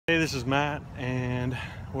this is Matt, and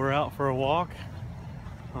we're out for a walk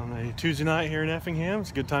on a Tuesday night here in Effingham.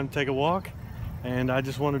 It's a good time to take a walk, and I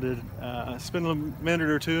just wanted to spend a minute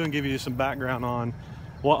or two and give you some background on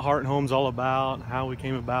what Heart and Home's all about, how we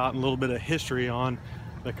came about, and a little bit of history on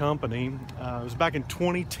the company. It was back in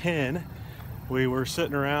 2010. We were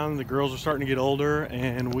sitting around, the girls were starting to get older,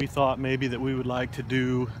 and we thought maybe that we would like to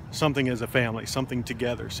do something as a family, something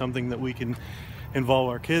together, something that we can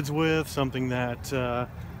involve our kids with, something that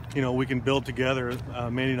we can build together.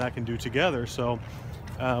 Mandy and I can do together. So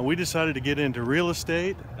we decided to get into real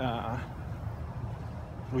estate.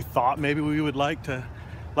 We thought maybe we would like to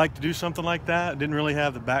do something like that. Didn't really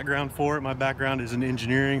have the background for it. My background is in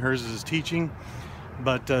engineering, hers is teaching,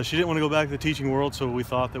 but she didn't want to go back to the teaching world, so we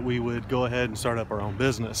thought that we would go ahead and start up our own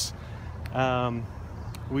business.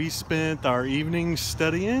 We spent our evenings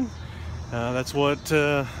studying. That's what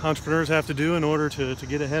entrepreneurs have to do in order to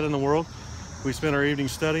get ahead in the world. We spent our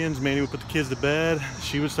evenings studying. Mandy would put the kids to bed.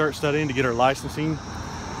 She would start studying to get her licensing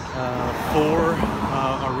for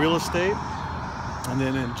our real estate. And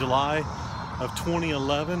then in July of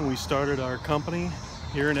 2011, we started our company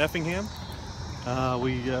here in Effingham.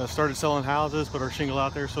 We started selling houses, put our shingle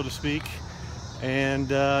out there, so to speak. And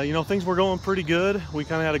things were going pretty good. We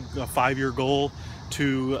kind of had a 5-year goal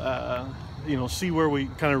to see where we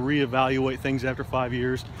kind of reevaluate things after 5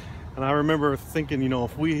 years. And I remember thinking,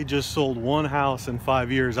 if we just sold one house in 5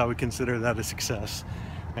 years, I would consider that a success.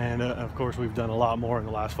 And of course, we've done a lot more in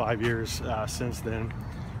the last 5 years since then.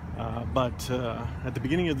 But at the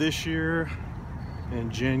beginning of this year, in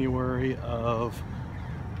January of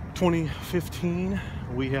 2015,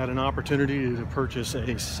 we had an opportunity to purchase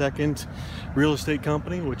a second real estate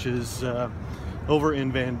company, which is over in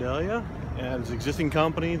Vandalia. It's an existing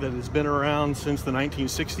company that has been around since the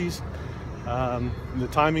 1960s. The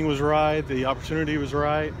timing was right, the opportunity was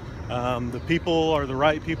right, the people are the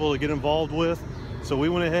right people to get involved with. So we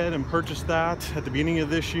went ahead and purchased that at the beginning of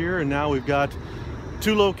this year, and now we've got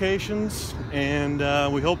 2 locations, and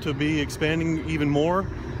we hope to be expanding even more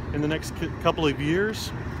in the next couple of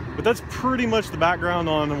years. But that's pretty much the background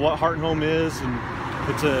on what Heart and Home is, and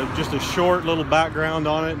it's just a short little background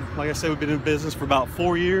on it. Like I said, we've been in business for about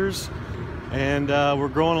 4 years, and we're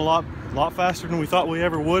growing a lot faster than we thought we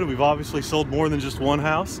ever would. We've obviously sold more than just one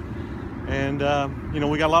house, and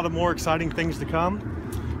we got a lot of more exciting things to come.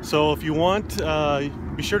 So if you want,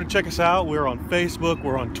 be sure to check us out. We're on Facebook,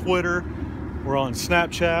 we're on Twitter, we're on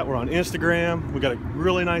Snapchat, we're on Instagram. We got a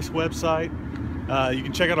really nice website. You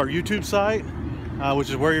can check out our YouTube site, which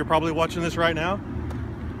is where you're probably watching this right now.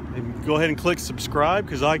 And go ahead and click subscribe,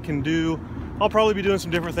 because I'll probably be doing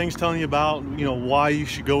some different things, telling you about why you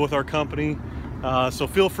should go with our company. So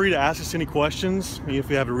feel free to ask us any questions. If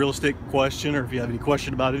you have a real estate question, or if you have any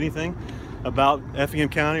question about anything about Effingham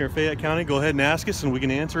County or Fayette County, go ahead and ask us and we can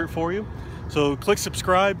answer it for you. So click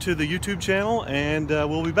subscribe to the YouTube channel, and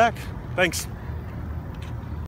we'll be back. Thanks.